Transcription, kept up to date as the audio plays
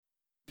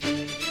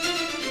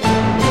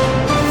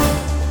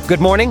Good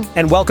morning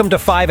and welcome to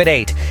 5 at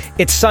 8.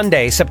 It's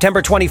Sunday,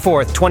 September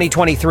 24th,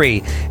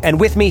 2023, and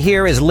with me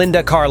here is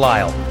Linda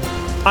Carlisle.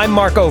 I'm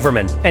Mark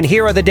Overman, and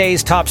here are the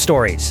day's top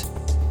stories.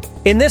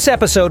 In this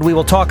episode, we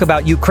will talk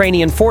about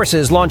Ukrainian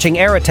forces launching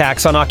air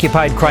attacks on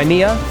occupied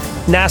Crimea,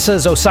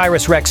 NASA's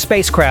OSIRIS-REx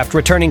spacecraft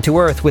returning to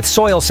Earth with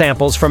soil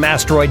samples from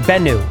asteroid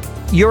Bennu,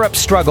 Europe's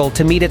struggle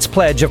to meet its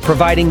pledge of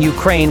providing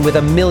Ukraine with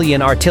 1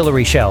 million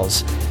artillery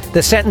shells,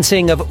 the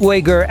sentencing of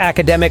Uyghur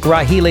academic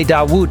Rahile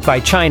Dawood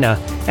by China,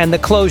 and the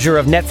closure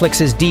of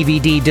Netflix's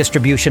DVD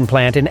distribution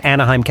plant in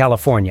Anaheim,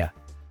 California.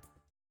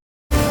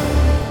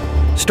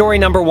 Story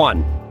number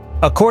 1.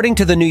 According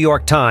to the New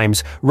York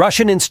Times,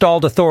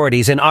 Russian-installed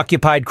authorities in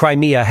occupied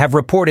Crimea have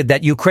reported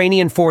that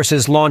Ukrainian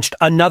forces launched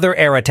another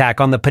air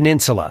attack on the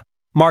peninsula,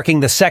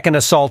 marking the second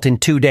assault in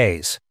 2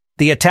 days.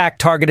 The attack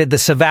targeted the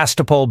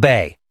Sevastopol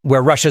Bay,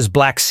 where Russia's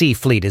Black Sea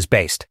Fleet is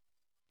based.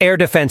 Air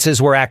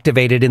defenses were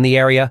activated in the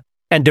area,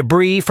 and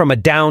debris from a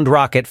downed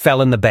rocket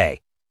fell in the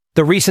bay.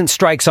 The recent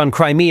strikes on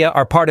Crimea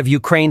are part of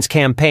Ukraine's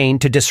campaign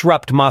to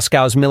disrupt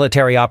Moscow's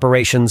military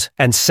operations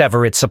and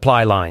sever its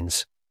supply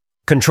lines.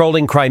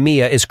 Controlling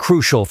Crimea is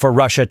crucial for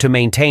Russia to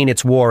maintain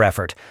its war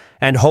effort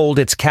and hold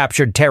its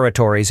captured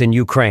territories in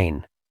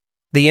Ukraine.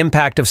 The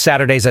impact of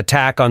Saturday's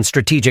attack on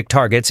strategic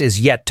targets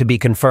is yet to be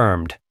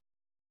confirmed.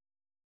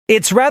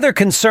 It's rather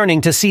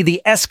concerning to see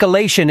the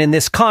escalation in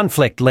this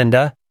conflict,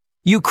 Linda.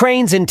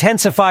 Ukraine's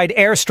intensified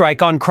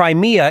airstrike on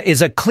Crimea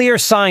is a clear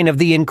sign of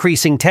the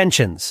increasing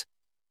tensions.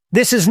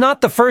 This is not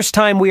the first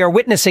time we are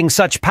witnessing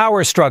such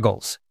power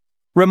struggles.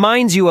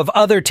 Reminds you of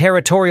other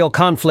territorial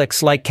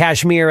conflicts like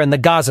Kashmir and the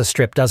Gaza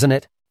Strip, doesn't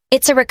it?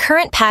 It's a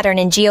recurrent pattern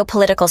in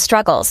geopolitical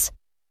struggles.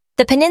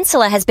 The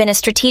peninsula has been a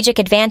strategic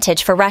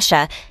advantage for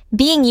Russia,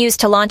 being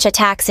used to launch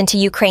attacks into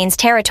Ukraine's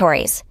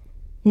territories.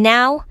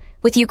 Now,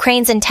 with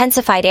Ukraine's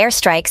intensified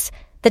airstrikes,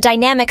 the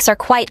dynamics are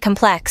quite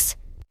complex.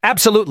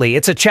 Absolutely,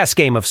 it's a chess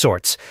game of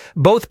sorts.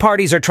 Both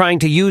parties are trying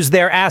to use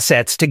their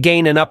assets to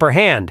gain an upper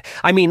hand.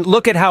 I mean,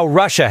 look at how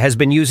Russia has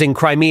been using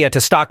Crimea to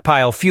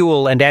stockpile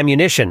fuel and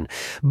ammunition.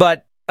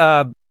 But,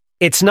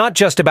 it's not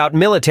just about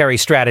military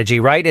strategy,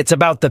 right? It's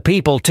about the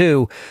people,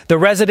 too. The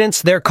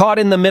residents, they're caught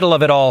in the middle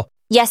of it all.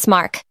 Yes,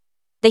 Mark.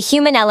 The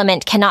human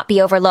element cannot be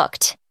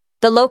overlooked.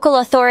 The local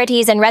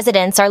authorities and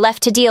residents are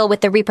left to deal with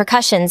the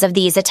repercussions of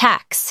these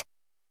attacks.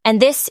 And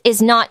this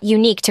is not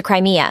unique to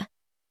Crimea.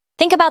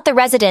 Think about the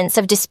residents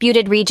of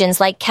disputed regions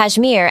like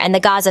Kashmir and the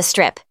Gaza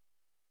Strip.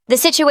 The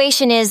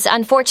situation is,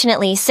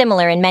 unfortunately,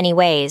 similar in many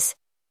ways.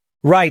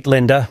 Right,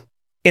 Linda.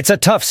 It's a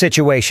tough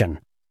situation.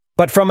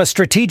 But from a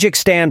strategic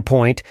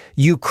standpoint,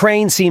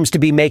 Ukraine seems to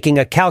be making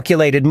a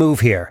calculated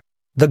move here.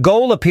 The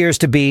goal appears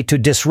to be to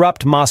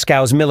disrupt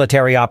Moscow's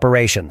military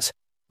operations.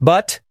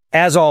 But,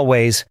 as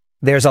always,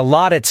 there's a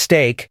lot at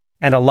stake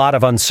and a lot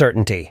of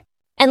uncertainty.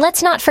 And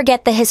let's not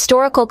forget the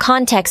historical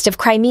context of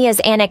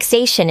Crimea's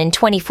annexation in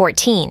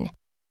 2014.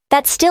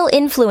 That still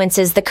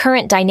influences the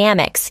current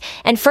dynamics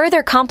and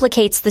further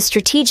complicates the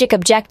strategic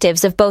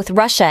objectives of both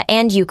Russia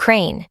and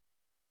Ukraine.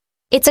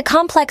 It's a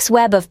complex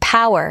web of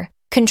power,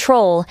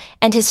 control,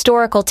 and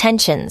historical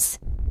tensions.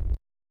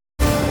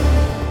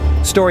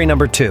 Story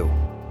number 2.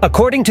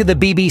 According to the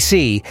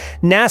BBC,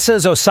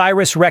 NASA's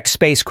OSIRIS-REx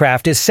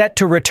spacecraft is set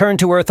to return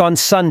to Earth on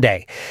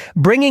Sunday,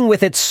 bringing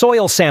with it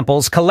soil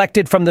samples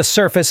collected from the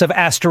surface of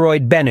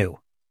asteroid Bennu.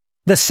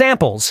 The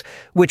samples,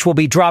 which will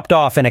be dropped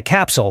off in a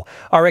capsule,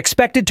 are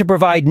expected to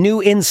provide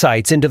new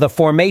insights into the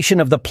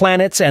formation of the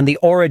planets and the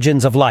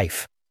origins of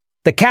life.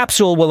 The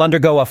capsule will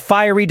undergo a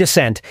fiery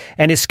descent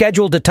and is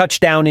scheduled to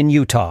touch down in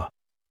Utah.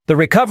 The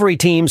recovery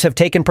teams have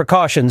taken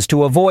precautions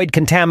to avoid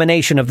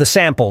contamination of the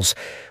samples,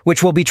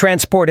 which will be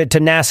transported to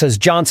NASA's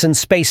Johnson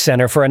Space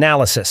Center for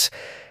analysis.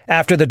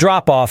 After the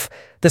drop-off,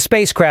 the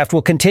spacecraft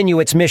will continue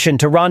its mission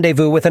to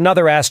rendezvous with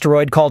another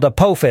asteroid called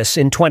Apophis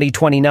in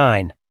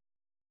 2029.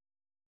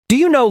 Do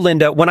you know,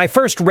 Linda, when I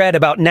first read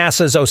about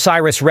NASA's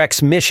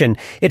OSIRIS-REx mission,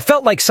 it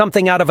felt like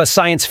something out of a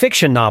science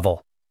fiction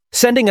novel.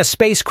 Sending a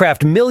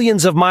spacecraft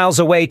millions of miles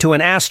away to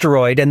an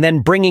asteroid and then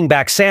bringing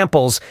back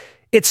samples,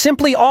 it's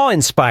simply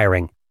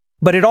awe-inspiring.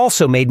 But it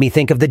also made me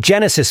think of the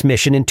Genesis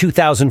mission in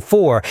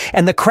 2004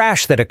 and the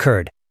crash that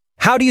occurred.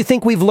 How do you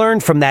think we've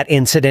learned from that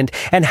incident,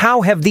 and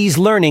how have these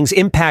learnings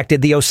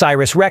impacted the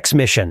OSIRIS-REx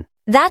mission?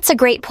 That's a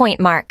great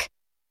point, Mark.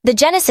 The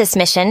Genesis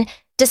mission,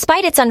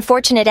 despite its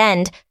unfortunate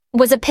end,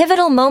 was a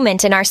pivotal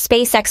moment in our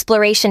space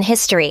exploration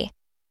history.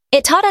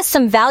 It taught us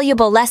some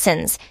valuable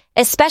lessons,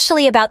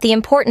 especially about the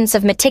importance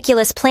of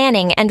meticulous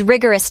planning and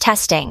rigorous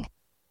testing.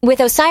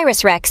 With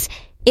OSIRIS-REx,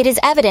 it is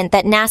evident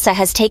that NASA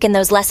has taken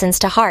those lessons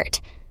to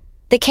heart.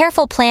 The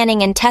careful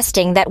planning and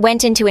testing that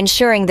went into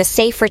ensuring the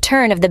safe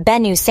return of the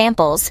Bennu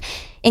samples,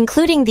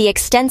 including the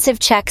extensive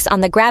checks on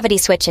the gravity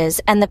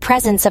switches and the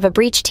presence of a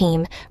breach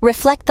team,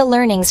 reflect the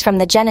learnings from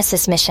the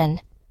Genesis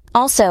mission.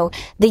 Also,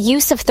 the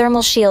use of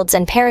thermal shields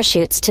and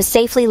parachutes to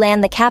safely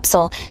land the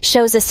capsule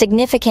shows a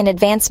significant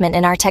advancement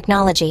in our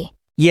technology.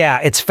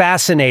 Yeah, it's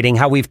fascinating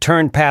how we've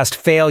turned past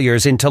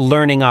failures into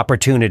learning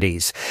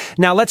opportunities.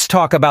 Now let's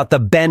talk about the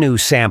Bennu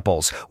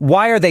samples.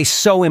 Why are they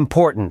so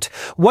important?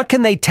 What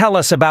can they tell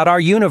us about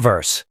our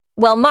universe?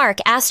 Well, Mark,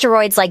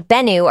 asteroids like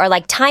Bennu are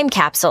like time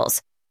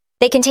capsules.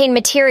 They contain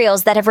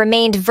materials that have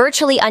remained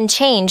virtually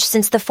unchanged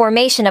since the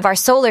formation of our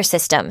solar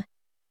system.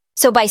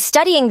 So by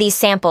studying these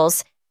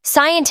samples,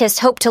 scientists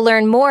hope to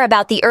learn more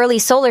about the early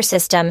solar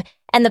system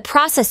and the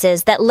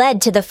processes that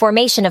led to the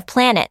formation of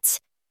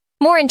planets.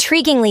 More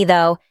intriguingly,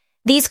 though,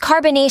 these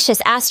carbonaceous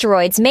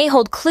asteroids may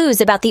hold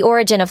clues about the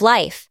origin of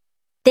life.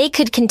 They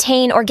could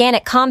contain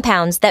organic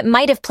compounds that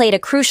might have played a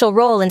crucial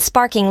role in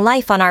sparking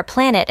life on our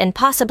planet and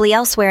possibly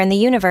elsewhere in the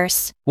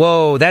universe.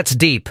 Whoa, that's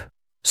deep.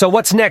 So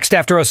what's next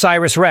after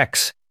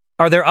OSIRIS-REx?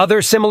 Are there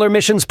other similar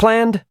missions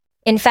planned?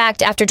 In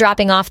fact, after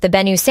dropping off the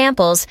Bennu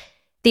samples,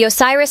 the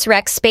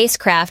OSIRIS-REx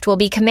spacecraft will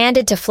be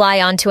commanded to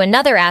fly onto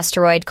another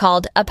asteroid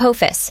called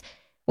Apophis,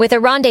 with a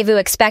rendezvous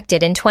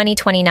expected in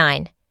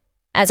 2029.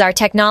 As our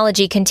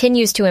technology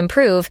continues to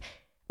improve,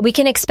 we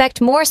can expect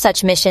more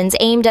such missions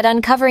aimed at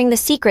uncovering the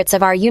secrets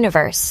of our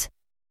universe.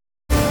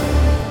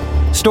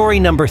 Story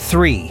number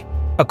 3.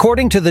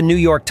 According to the New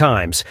York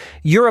Times,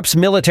 Europe's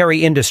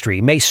military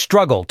industry may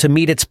struggle to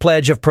meet its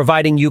pledge of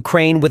providing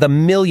Ukraine with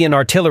 1 million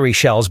artillery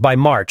shells by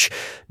March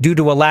due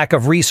to a lack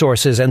of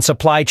resources and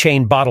supply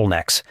chain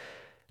bottlenecks.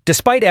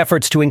 Despite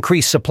efforts to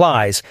increase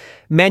supplies,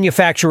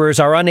 manufacturers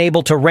are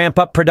unable to ramp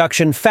up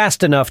production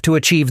fast enough to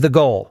achieve the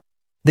goal.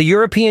 The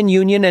European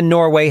Union and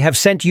Norway have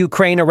sent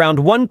Ukraine around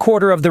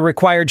 1/4 of the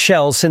required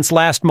shells since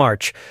last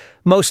March,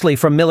 mostly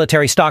from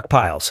military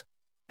stockpiles.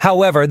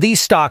 However,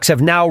 these stocks have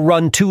now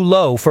run too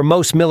low for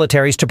most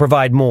militaries to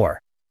provide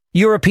more.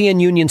 European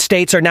Union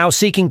states are now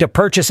seeking to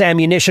purchase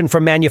ammunition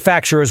from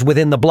manufacturers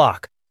within the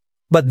bloc.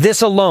 But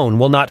this alone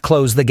will not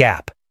close the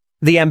gap.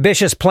 The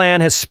ambitious plan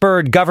has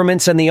spurred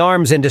governments and the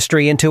arms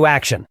industry into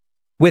action,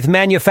 with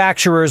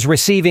manufacturers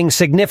receiving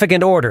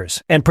significant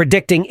orders and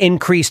predicting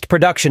increased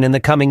production in the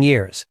coming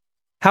years.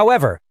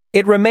 However,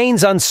 it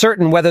remains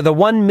uncertain whether the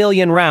 1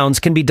 million rounds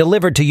can be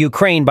delivered to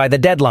Ukraine by the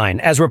deadline,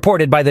 as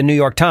reported by the New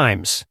York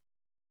Times.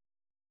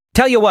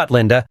 Tell you what,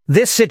 Linda,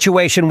 this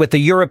situation with the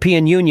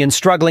European Union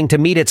struggling to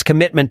meet its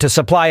commitment to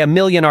supply 1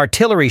 million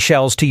artillery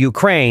shells to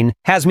Ukraine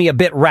has me a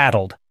bit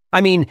rattled.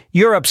 I mean,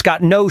 Europe's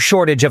got no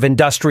shortage of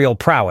industrial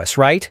prowess,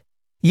 right?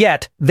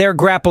 Yet, they're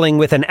grappling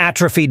with an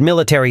atrophied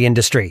military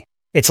industry.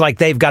 It's like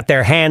they've got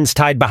their hands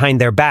tied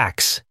behind their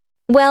backs.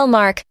 Well,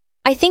 Mark,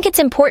 I think it's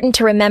important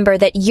to remember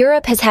that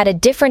Europe has had a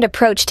different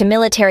approach to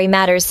military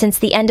matters since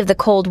the end of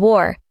the Cold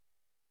War.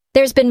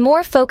 There's been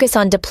more focus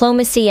on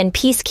diplomacy and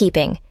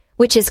peacekeeping,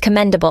 which is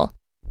commendable.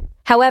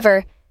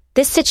 However,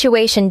 this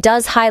situation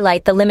does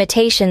highlight the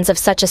limitations of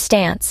such a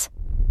stance.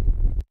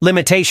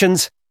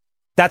 Limitations?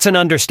 That's an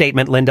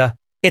understatement, Linda.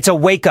 It's a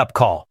wake-up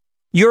call.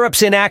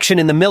 Europe's inaction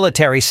in the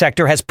military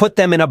sector has put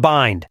them in a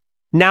bind.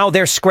 Now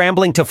they're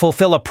scrambling to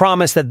fulfill a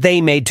promise that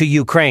they made to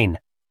Ukraine.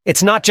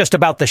 It's not just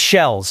about the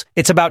shells,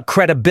 it's about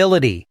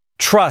credibility,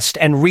 trust,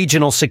 and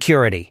regional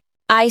security.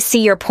 I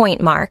see your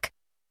point, Mark.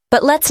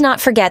 But let's not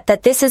forget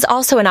that this is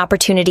also an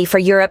opportunity for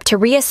Europe to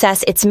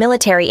reassess its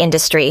military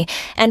industry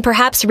and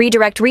perhaps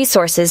redirect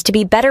resources to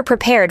be better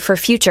prepared for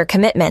future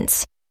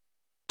commitments.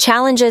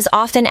 Challenges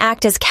often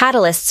act as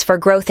catalysts for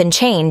growth and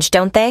change,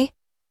 don't they?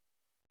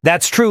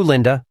 That's true,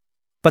 Linda.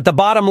 But the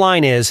bottom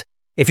line is,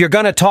 if you're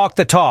gonna talk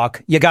the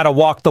talk, you gotta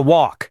walk the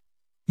walk.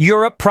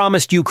 Europe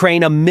promised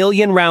Ukraine 1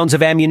 million rounds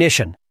of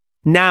ammunition.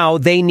 Now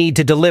they need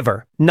to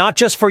deliver, not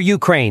just for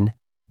Ukraine,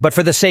 but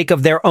for the sake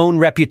of their own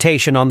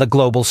reputation on the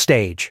global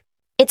stage.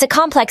 It's a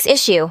complex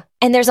issue,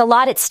 and there's a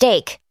lot at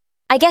stake.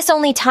 I guess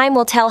only time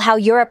will tell how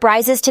Europe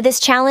rises to this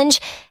challenge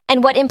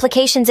and what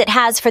implications it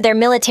has for their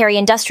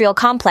military-industrial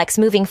complex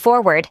moving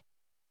forward.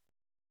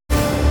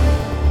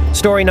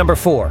 Story number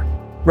 4.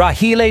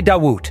 Rahileh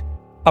Dawood,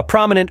 a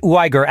prominent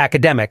Uyghur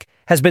academic,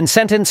 has been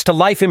sentenced to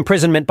life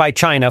imprisonment by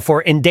China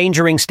for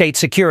endangering state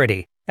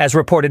security, as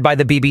reported by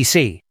the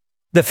BBC.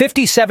 The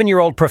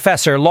 57-year-old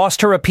professor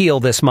lost her appeal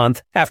this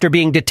month after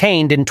being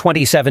detained in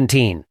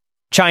 2017.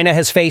 China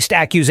has faced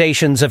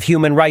accusations of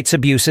human rights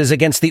abuses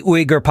against the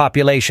Uyghur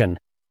population,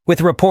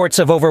 with reports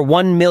of over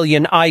 1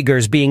 million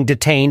Uyghurs being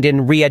detained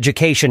in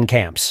re-education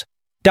camps.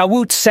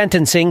 Dawood's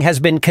sentencing has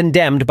been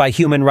condemned by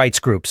human rights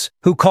groups,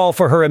 who call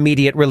for her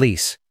immediate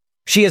release.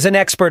 She is an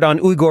expert on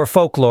Uyghur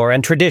folklore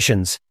and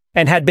traditions,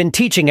 and had been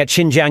teaching at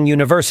Xinjiang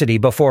University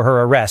before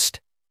her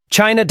arrest.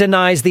 China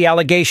denies the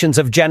allegations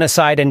of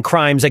genocide and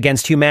crimes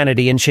against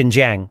humanity in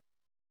Xinjiang.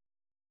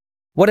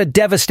 What a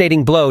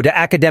devastating blow to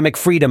academic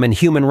freedom and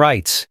human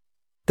rights.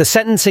 The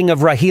sentencing of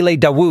Rahileh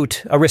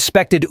Dawood, a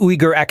respected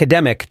Uyghur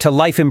academic, to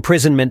life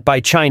imprisonment by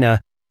China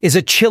is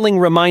a chilling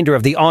reminder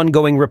of the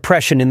ongoing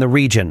repression in the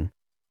region.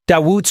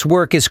 Dawood's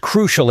work is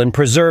crucial in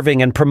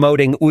preserving and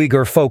promoting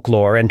Uyghur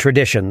folklore and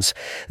traditions.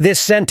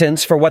 This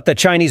sentence, for what the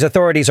Chinese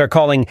authorities are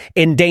calling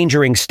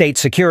endangering state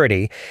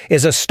security,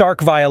 is a stark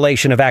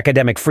violation of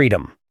academic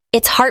freedom.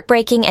 It's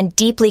heartbreaking and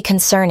deeply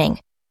concerning.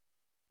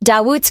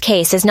 Dawood's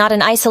case is not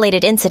an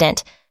isolated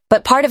incident,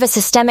 but part of a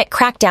systemic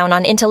crackdown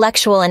on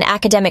intellectual and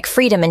academic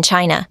freedom in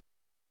China.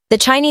 The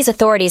Chinese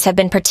authorities have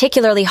been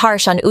particularly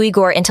harsh on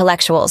Uyghur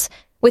intellectuals,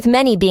 with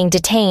many being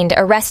detained,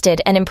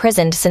 arrested, and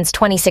imprisoned since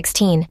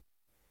 2016.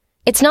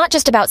 It's not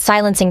just about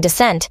silencing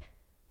dissent,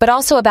 but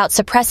also about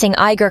suppressing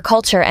Uyghur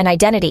culture and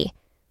identity,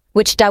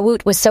 which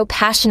Dawood was so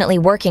passionately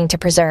working to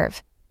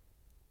preserve.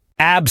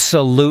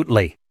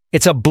 Absolutely.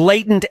 It's a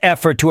blatant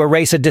effort to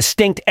erase a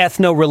distinct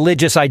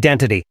ethno-religious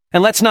identity.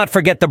 And let's not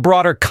forget the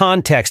broader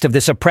context of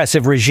this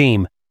oppressive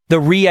regime, the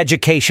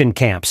re-education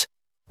camps,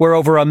 where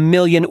over 1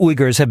 million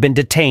Uyghurs have been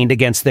detained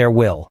against their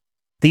will.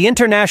 The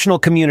international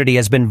community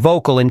has been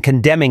vocal in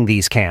condemning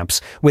these camps,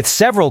 with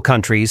several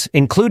countries,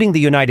 including the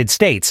United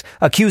States,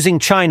 accusing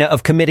China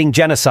of committing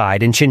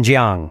genocide in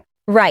Xinjiang.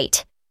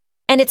 Right.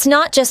 And it's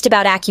not just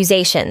about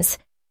accusations.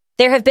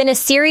 There have been a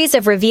series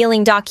of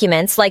revealing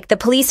documents, like the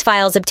police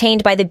files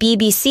obtained by the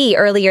BBC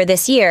earlier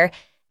this year,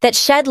 that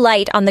shed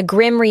light on the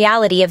grim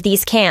reality of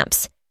these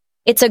camps.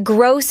 It's a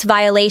gross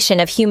violation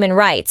of human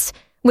rights,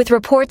 with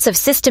reports of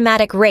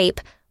systematic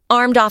rape,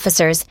 armed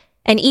officers,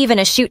 and even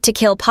a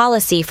shoot-to-kill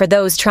policy for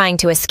those trying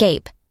to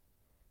escape.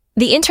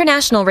 The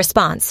international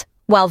response,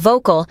 while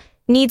vocal,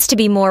 needs to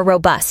be more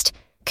robust,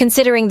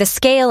 considering the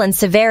scale and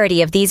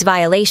severity of these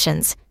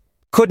violations.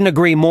 Couldn't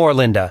agree more,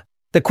 Linda.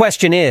 The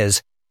question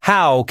is,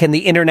 how can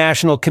the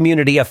international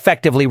community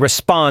effectively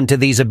respond to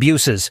these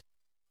abuses?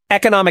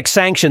 Economic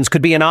sanctions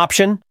could be an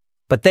option,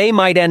 but they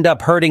might end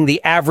up hurting the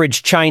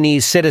average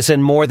Chinese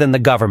citizen more than the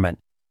government.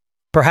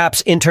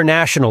 Perhaps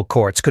international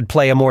courts could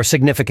play a more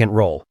significant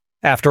role.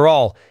 After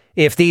all,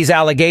 if these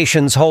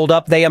allegations hold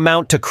up, they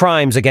amount to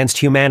crimes against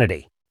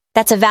humanity.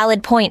 That's a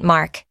valid point,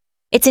 Mark.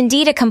 It's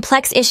indeed a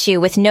complex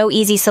issue with no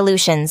easy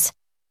solutions.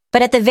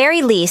 But at the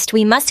very least,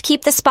 we must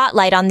keep the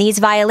spotlight on these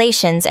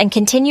violations and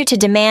continue to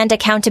demand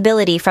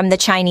accountability from the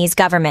Chinese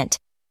government.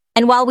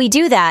 And while we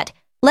do that,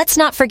 let's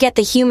not forget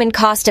the human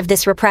cost of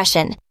this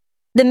repression.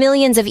 The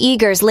millions of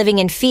Uyghurs living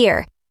in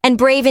fear, and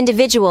brave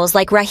individuals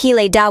like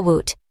Rahilay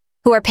Dawood,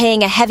 who are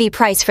paying a heavy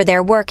price for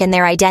their work and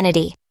their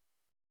identity.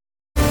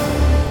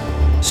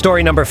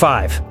 Story number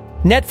 5.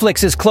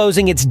 Netflix is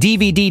closing its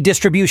DVD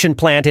distribution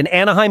plant in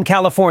Anaheim,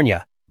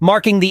 California,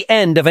 marking the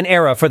end of an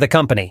era for the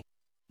company.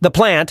 The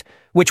plant,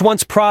 which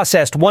once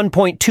processed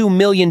 1.2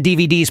 million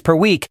DVDs per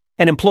week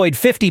and employed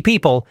 50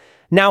 people,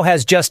 now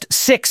has just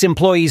 6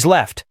 employees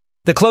left.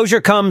 The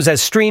closure comes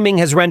as streaming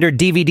has rendered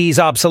DVDs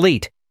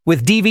obsolete,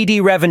 with DVD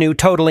revenue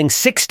totaling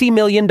 $60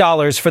 million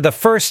for the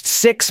first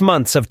 6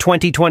 months of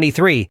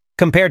 2023,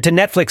 compared to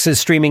Netflix's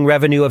streaming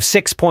revenue of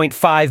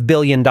 $6.5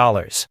 billion.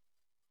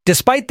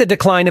 Despite the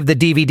decline of the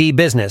DVD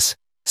business,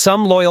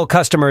 some loyal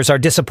customers are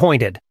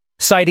disappointed,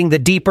 citing the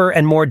deeper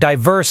and more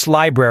diverse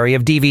library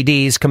of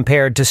DVDs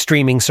compared to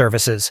streaming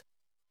services.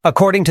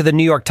 According to the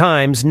New York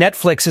Times,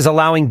 Netflix is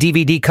allowing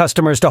DVD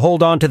customers to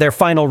hold on to their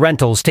final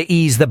rentals to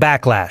ease the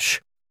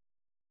backlash.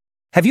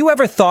 Have you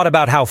ever thought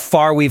about how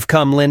far we've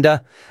come,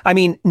 Linda? I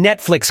mean,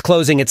 Netflix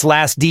closing its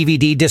last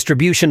DVD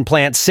distribution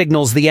plant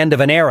signals the end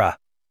of an era.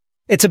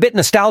 It's a bit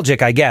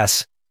nostalgic, I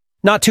guess.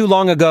 Not too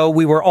long ago,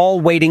 we were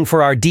all waiting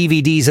for our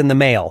DVDs in the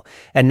mail,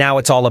 and now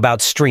it's all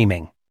about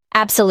streaming.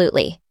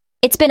 Absolutely.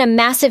 It's been a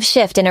massive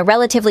shift in a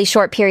relatively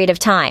short period of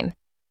time.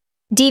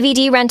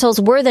 DVD rentals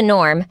were the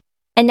norm,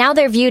 and now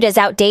they're viewed as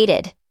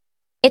outdated.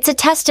 It's a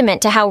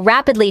testament to how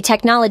rapidly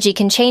technology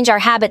can change our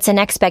habits and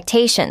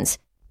expectations.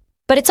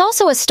 But it's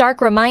also a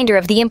stark reminder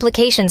of the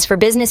implications for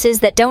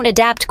businesses that don't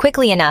adapt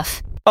quickly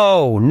enough.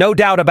 Oh, no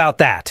doubt about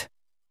that.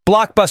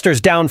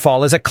 Blockbuster's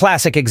downfall is a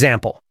classic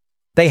example.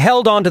 They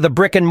held on to the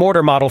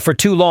brick-and-mortar model for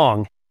too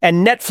long,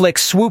 and Netflix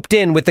swooped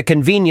in with the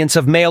convenience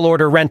of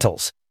mail-order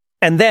rentals.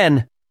 And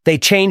then, they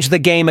changed the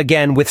game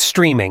again with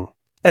streaming,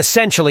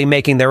 essentially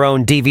making their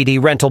own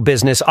DVD rental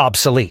business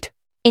obsolete.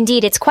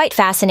 Indeed, it's quite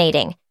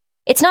fascinating.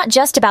 It's not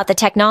just about the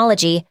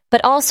technology,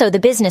 but also the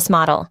business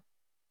model.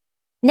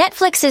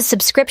 Netflix's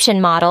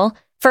subscription model,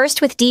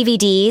 first with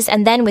DVDs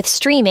and then with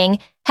streaming,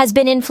 has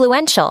been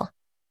influential.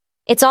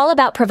 It's all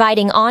about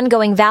providing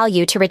ongoing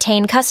value to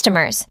retain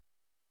customers.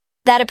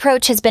 That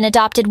approach has been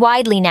adopted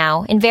widely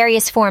now in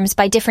various forms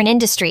by different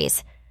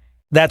industries.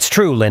 That's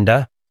true,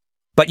 Linda.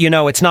 But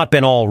it's not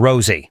been all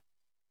rosy.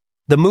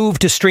 The move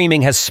to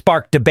streaming has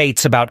sparked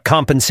debates about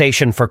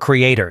compensation for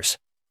creators.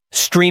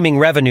 Streaming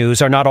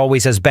revenues are not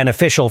always as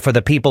beneficial for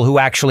the people who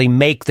actually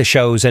make the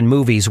shows and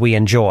movies we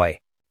enjoy.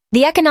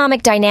 The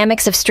economic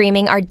dynamics of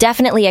streaming are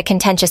definitely a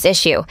contentious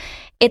issue.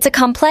 It's a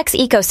complex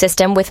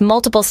ecosystem with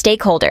multiple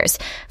stakeholders,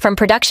 from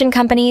production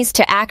companies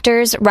to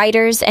actors,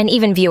 writers, and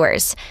even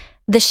viewers.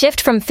 The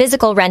shift from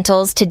physical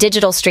rentals to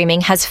digital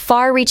streaming has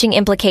far-reaching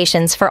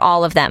implications for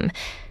all of them.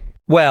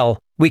 Well,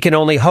 we can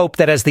only hope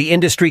that as the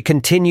industry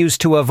continues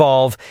to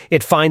evolve,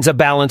 it finds a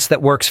balance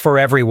that works for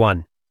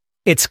everyone.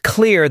 It's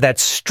clear that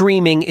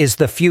streaming is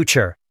the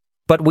future,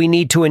 but we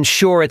need to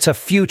ensure it's a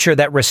future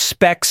that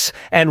respects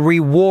and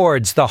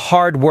rewards the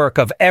hard work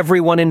of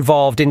everyone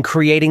involved in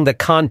creating the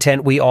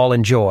content we all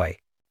enjoy.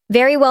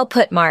 Very well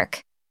put,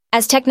 Mark.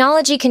 As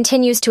technology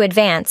continues to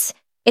advance,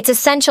 it's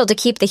essential to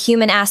keep the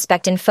human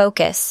aspect in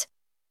focus.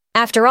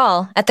 After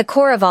all, at the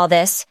core of all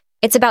this,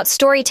 it's about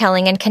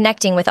storytelling and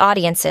connecting with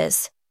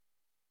audiences.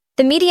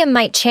 The medium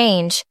might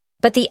change,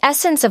 but the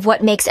essence of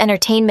what makes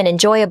entertainment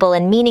enjoyable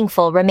and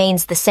meaningful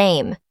remains the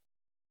same.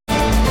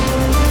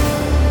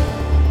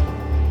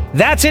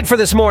 That's it for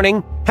this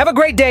morning. Have a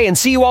great day and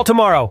see you all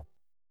tomorrow.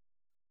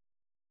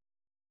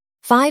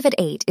 5 at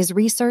 8 is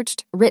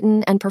researched,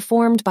 written, and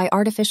performed by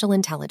artificial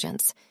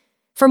intelligence.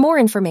 For more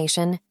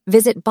information,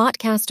 visit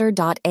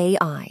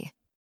botcaster.ai.